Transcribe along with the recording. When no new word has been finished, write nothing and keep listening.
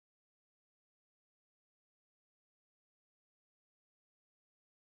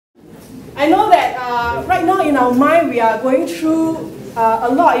I know that right now in our mind we are going through a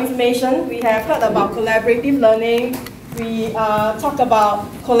lot of information. We have heard about collaborative learning. We talk about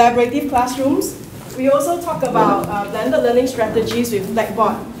collaborative classrooms. We also talk about blended learning strategies with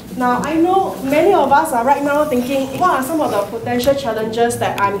Blackboard. Now, I know many of us are right now thinking, what are some of the potential challenges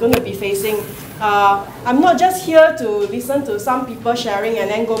that I'm going to be facing? I'm not just here to listen to some people sharing and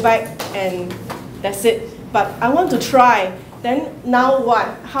then go back and that's it. But I want to try. Then now what?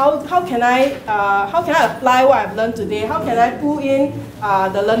 How can I apply what I've learned today? How can I pull in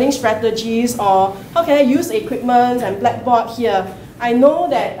the learning strategies, or how can I use equipment and Blackboard here? I know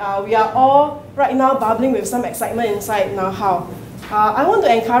that we are all right now bubbling with some excitement inside. Now how? I want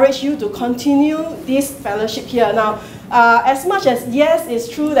to encourage you to continue this fellowship here. Now, as much as yes, it's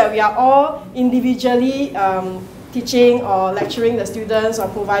true that we are all individually teaching or lecturing the students or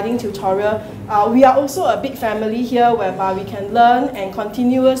providing tutorial, we are also a big family here whereby we can learn and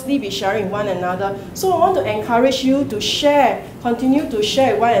continuously be sharing with one another. So I want to encourage you to share, continue to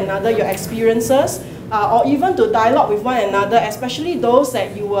share with one another your experiences, or even to dialogue with one another, especially those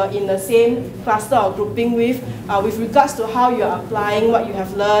that you were in the same cluster or grouping with regards to how you are applying what you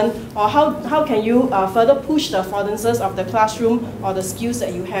have learned, or how can you further push the affordances of the classroom or the skills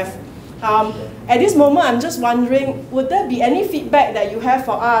that you have. At this moment, I'm just wondering, would there be any feedback that you have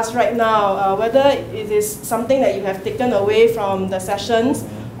for us right now, whether it is something that you have taken away from the sessions,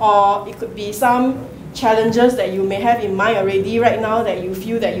 or it could be some challenges that you may have in mind already right now that you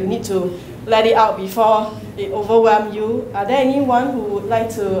feel that you need to let it out before it overwhelms you. Are there anyone who would like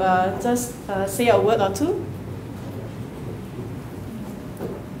to just say a word or two?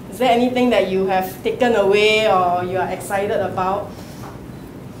 Is there anything that you have taken away or you are excited about?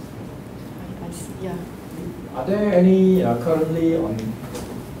 I see, yeah. Are there any currently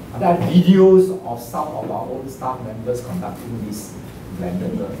are there videos of some of our own staff members conducting this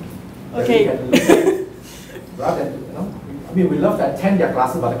blended learning? Okay. Rather than, I mean, we love to attend their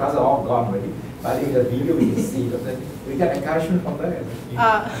classes, but the classes are all gone already. But in the video, we can see that we get encouragement from there.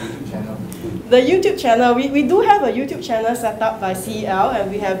 YouTube channel. The YouTube channel, we do have a YouTube channel set up by CEL,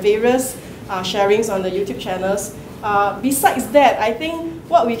 and we have various sharings on the YouTube channels. Besides that, I think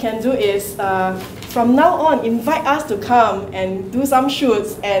what we can do is, from now on, invite us to come and do some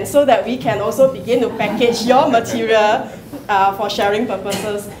shoots, and so that we can also begin to package your material for sharing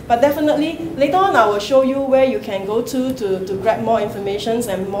purposes. But definitely, later on I will show you where you can go to grab more information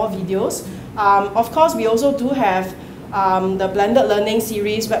and more videos. Of course, we also do have the Blended Learning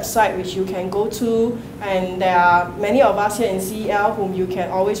Series website, which you can go to, and there are many of us here in CEL whom you can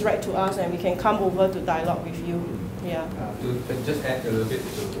always write to us, and we can come over to dialogue with you. Yeah. To just add a little bit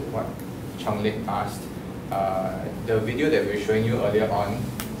to what Chang Lik asked, the video that we were showing you earlier on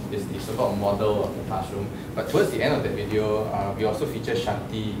is the so-called model of the classroom. But towards the end of the video, we also feature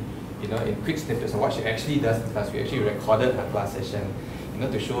Shanti, in quick snippets of what she actually does in class. We actually recorded her class session,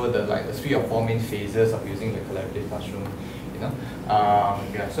 to show the 3 or 4 main phases of using the collaborative classroom.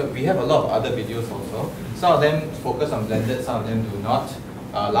 Yeah, so we have a lot of other videos also. Some of them focus on blended, some of them do not.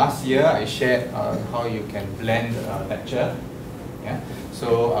 Last year, I shared how you can blend a lecture. Yeah,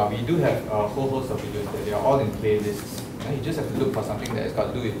 so we do have a whole host of videos that they are all in playlists. You just have to look for something that has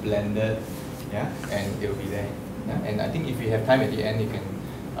got to do with blended, yeah, and it will be there. Yeah? And I think if you have time at the end, you can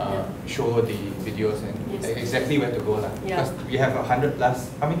show the videos and exactly where to go. Yeah. Because we have 100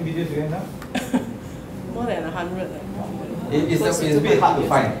 plus. How many videos do you have now? More than 100. It's a bit hard to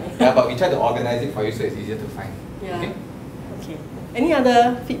find, yeah, but we try to organize it for you so it's easier to find. Yeah. Okay? Okay. Any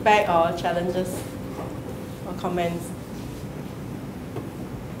other feedback or challenges or comments?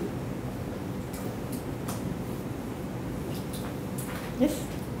 Yes?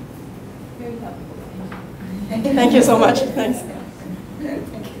 Very helpful. Thank you so much. Thanks.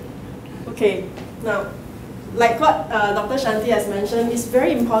 Okay, now, like what Dr. Shanti has mentioned, it's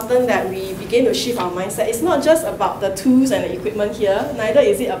very important that we begin to shift our mindset. It's not just about the tools and the equipment here, neither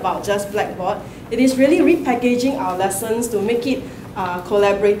is it about just Blackboard. It is really repackaging our lessons to make it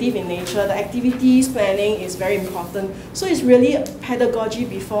collaborative in nature. The activities planning is very important. So it's really pedagogy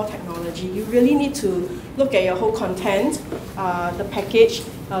before technology. You really need to look at your whole content, the package,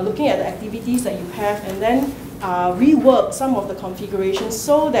 looking at the activities that you have, and then rework some of the configurations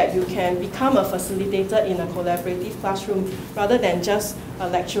so that you can become a facilitator in a collaborative classroom rather than just a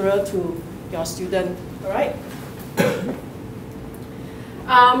lecturer to your student. All right?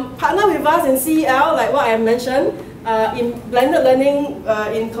 Partner with us in CEL, like what I mentioned, in blended learning,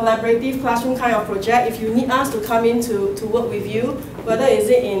 in collaborative classroom kind of project, if you need us to come in to work with you, whether is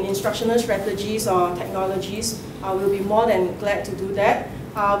it in instructional strategies or technologies, we'll be more than glad to do that.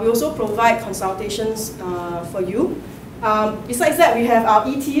 We also provide consultations for you. Besides that, we have our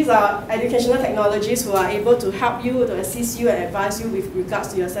ETs, our educational technologists, who are able to help you, to assist you and advise you with regards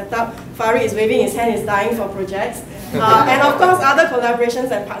to your setup. Farid is waving his hand, is dying for projects. And of course, other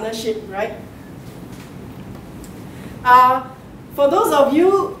collaborations and partnership, right? For those of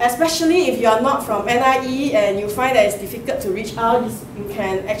you, especially if you are not from NIE and you find that it's difficult to reach out, you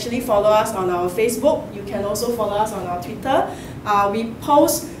can actually follow us on our Facebook. You can also follow us on our Twitter. We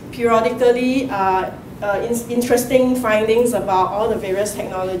post periodically interesting findings about all the various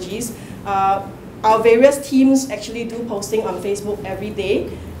technologies. Our various teams actually do posting on Facebook every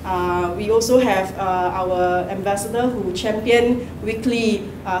day. We also have our ambassador who champion weekly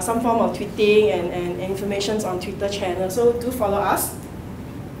some form of tweeting and information on Twitter channel, so do follow us.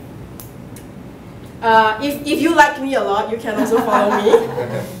 If you like me a lot, you can also follow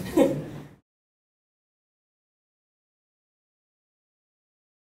me.